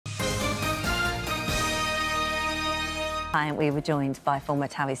And we were joined by former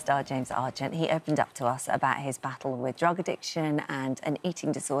TOWIE star James Argent. He opened up to us about his battle with drug addiction and an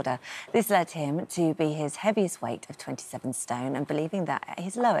eating disorder. This led him to be his heaviest weight of 27 stone and believing that at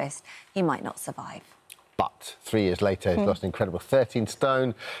his lowest, he might not survive. But 3 years later, he's lost an incredible 13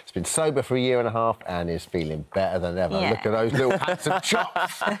 stone. He's been sober for a year and a half and is feeling better than ever. Yeah. Look at those little handsome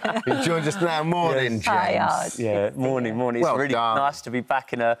chops. He joins us now. Morning, James. Yeah, morning. It's well really nice to be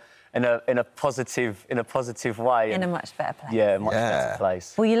back in a positive way. In a much better place. Yeah, much better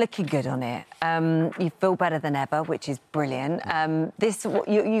place. Well, you're looking good on it. You feel better than ever, which is brilliant.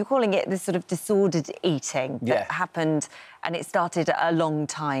 You're calling it this sort of disordered eating that happened, and it started a long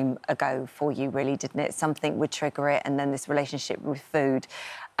time ago for you, really, didn't it? Something would trigger it, and then this relationship with food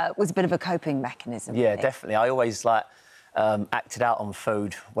was a bit of a coping mechanism. Yeah, definitely. I always acted out on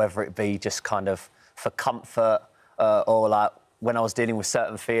food, whether it be just kind of for comfort or like when I was dealing with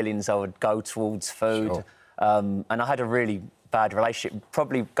certain feelings, I would go towards food. Sure. And I had a really bad relationship,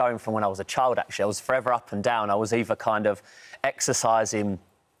 probably going from when I was a child, actually. I was forever up and down. I was either kind of exercising,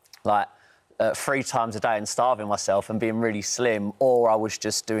 3 times a day and starving myself and being really slim, or I was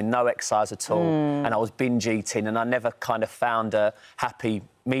just doing no exercise at all and I was binge eating, and I never kind of found a happy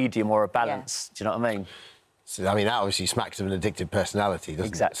medium or a balance. Do you know what I mean? So, I mean, that obviously smacks of an addictive personality,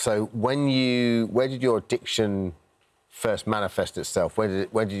 doesn't it? So where did your addiction first manifest itself? Where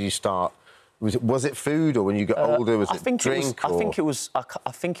did you start? Was it food, or when you got older, was it drink? I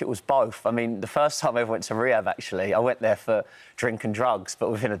think it was both. I mean, the first time I ever went to rehab, actually, I went there for drink and drugs,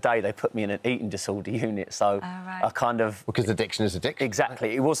 but within a day they put me in an eating disorder unit. So I kind of because addiction is addiction.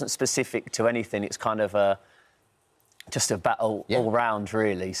 Exactly. It wasn't specific to anything. It's kind of just a battle all round,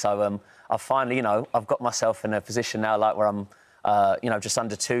 really. So I finally, I've got myself in a position now, where I'm, just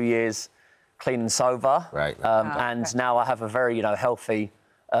under 2 years clean and sober, and now I have a very, healthy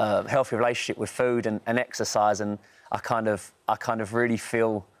relationship with food and exercise, and I kind of really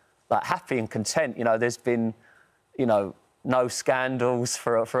feel happy and content. There's been, no scandals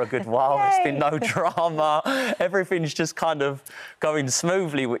for a good while. There's been no drama. Everything's just kind of going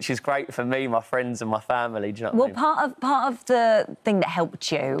smoothly, which is great for me, my friends and my family. Do you know what I mean? Part of the thing that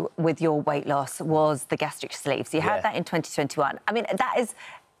helped you with your weight loss was the gastric sleeve. So you had that in 2021. I mean, that is...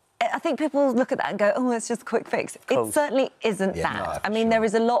 I think people look at that and go, oh, it's just a quick fix. It certainly isn't that. No, I mean, there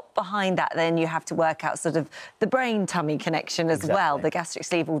is a lot behind that. Then you have to work out sort of the brain-tummy connection as well. The gastric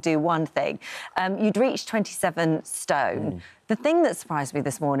sleeve will do one thing. You'd reached 27 stone. The thing that surprised me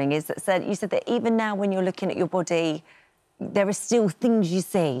this morning is that you said that even now when you're looking at your body, there are still things you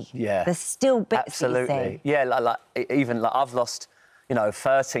see. Yeah. There's still bits Absolutely. that you see. Yeah, even I've lost...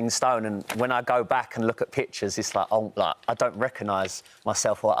 13 stone, and when I go back and look at pictures, it's I don't recognise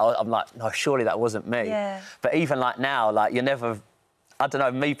myself, or I'm like, no, surely that wasn't me. Yeah. But even now, you never, I don't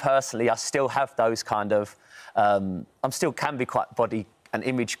know, me personally, I still have those kind of, I'm still can be quite body and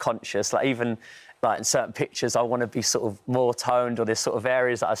image conscious, even in certain pictures, I want to be sort of more toned, or there's sort of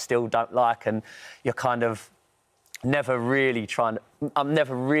areas that I still don't like, and you're kind of never really I'm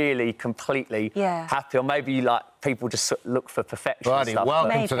never really completely happy, or maybe people just look for perfection. Buddy,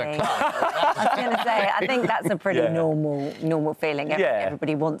 welcome to the club. I was going to say, I think that's a pretty normal feeling.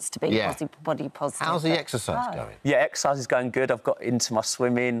 Everybody wants to be body positive. How's the exercise going? Yeah, exercise is going good. I've got into my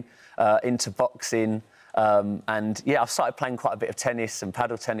swimming, into boxing, and I've started playing quite a bit of tennis and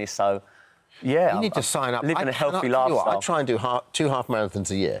paddle tennis. So you need to sign up. Living a healthy lifestyle. I try and do 2 half marathons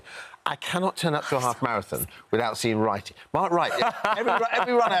a year. I cannot turn up to a half marathon without seeing Wrighty. Mark Wright,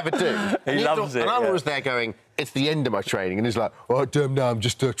 every run I ever do. He loves it. And I'm always there going, it's the end of my training. And he's like, oh, damn, now I'm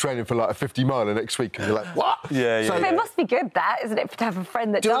just training for a 50-miler next week. And you're like, what? Yeah. So it must be good, isn't it, to have a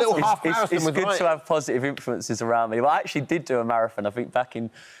friend that does a little half marathon. It's good to have positive influences around me. Well, I actually did do a marathon, I think, back in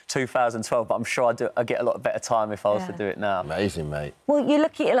 2012, but I'm sure I'd get a lot better time if I was to do it now. Amazing, mate. Well, you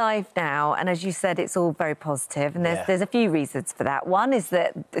look at your life now, and as you said, it's all very positive, and there's a few reasons for that. One is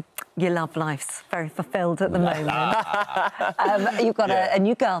that your love life's very fulfilled at the moment. You've got a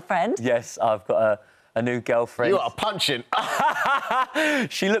new girlfriend. Yes, I've got a new girlfriend. You are punching.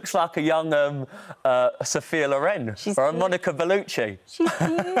 She looks like a young Sophia Loren or a Monica Bellucci. She's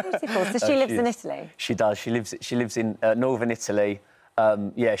beautiful. So she lives in Italy? She does. She lives in northern Italy.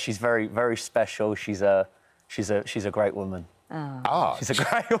 She's very, very special. She's a great woman. Oh. She's a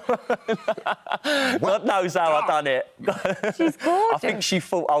great woman. God knows how I done it. She's gorgeous. I think she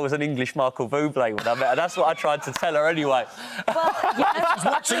thought I was an English Michael Bublé when I met her. That's what I tried to tell her anyway. Well, she's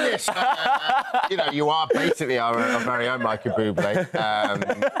watching this. You are basically our very own Michael Bublé.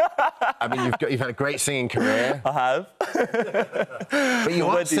 I mean, you've had a great singing career. I have. But you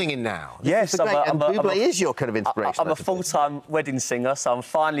are singing now. Yes, and Bublé is your kind of inspiration. I'm a full-time wedding singer, so I'm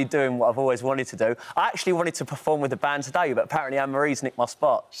finally doing what I've always wanted to do. I actually wanted to perform with the band today, but apparently Anne-Marie's nicked my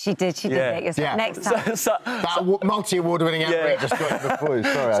spot. She did nick your spot. Next time. That multi-award-winning Anne-Marie just got you before.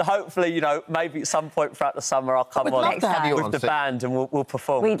 Sorry. So hopefully, you know, maybe at some point throughout the summer I'll come on with the band and we'll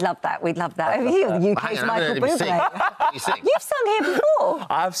perform. We'd love that. We'd love that. You're the UK's Michael Bublé. You've sung here before.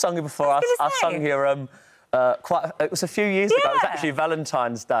 I have sung here before. I sung here it was a few years ago. It was actually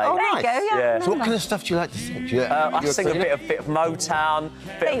Valentine's Day. Oh, there you go. Yeah. So what kind of stuff do you like to sing? I sing a bit of Motown,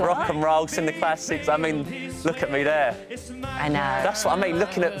 a bit of rock and roll, sing the classics. I mean, look at me there. I know. That's what I mean.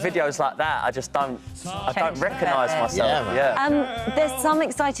 Looking at videos like that, I just don't recognise myself. There's some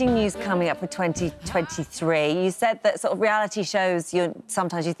exciting news coming up for 2023. You said that sort of reality shows,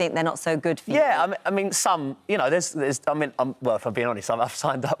 sometimes you think they're not so good for you. Yeah, I mean, some, you know, there's I mean, well, if I'm being honest, I've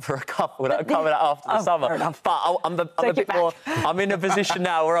signed up for a couple that are coming out after the summer. But I'm a bit more. I'm in a position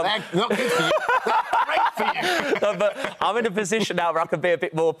now where I'm not good for you. Great for you. No, but I'm in a position now where I can be a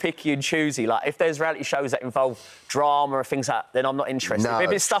bit more picky and choosy. Like if there's reality shows that involve drama or things like that, then I'm not interested. No,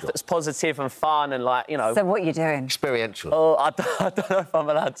 if it's stuff that's positive and fun and like, you know. So what are you doing? Experiential. Oh, I don't know if I'm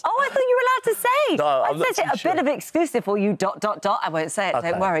allowed to. Oh, I thought you were allowed to say. No, I'm not said a bit of exclusive for you. ... I won't say it.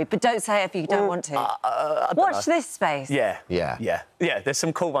 Okay. Don't worry. But don't say it if you don't want to. Watch this space. Yeah. There's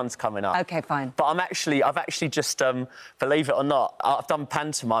some cool ones coming up. Okay, fine. But I've actually just, believe it or not, I've done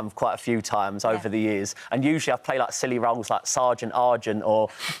pantomime quite a few times over the years, and usually I play like silly roles like Sergeant Argent or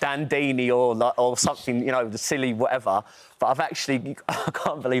Dandini or something, you know, the silly whatever. But I've actually, I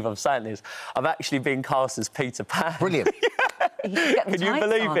can't believe I'm saying this, I've actually been cast as Peter Pan. Brilliant. Can you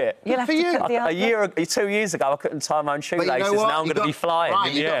believe it? You'll have to 2 years ago, I couldn't tie my own shoelaces, and now I'm going to be flying.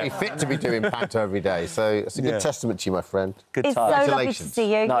 Right, you've got to be fit to be doing panto every day, so it's a good testament to you, my friend. Good It's time. so lovely to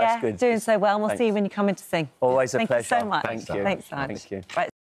see you. No, it's good. Doing so well, and we'll see you when you come in to sing. Always a pleasure. Thank you so much. Thank you. Thanks so much. Thank you. Right.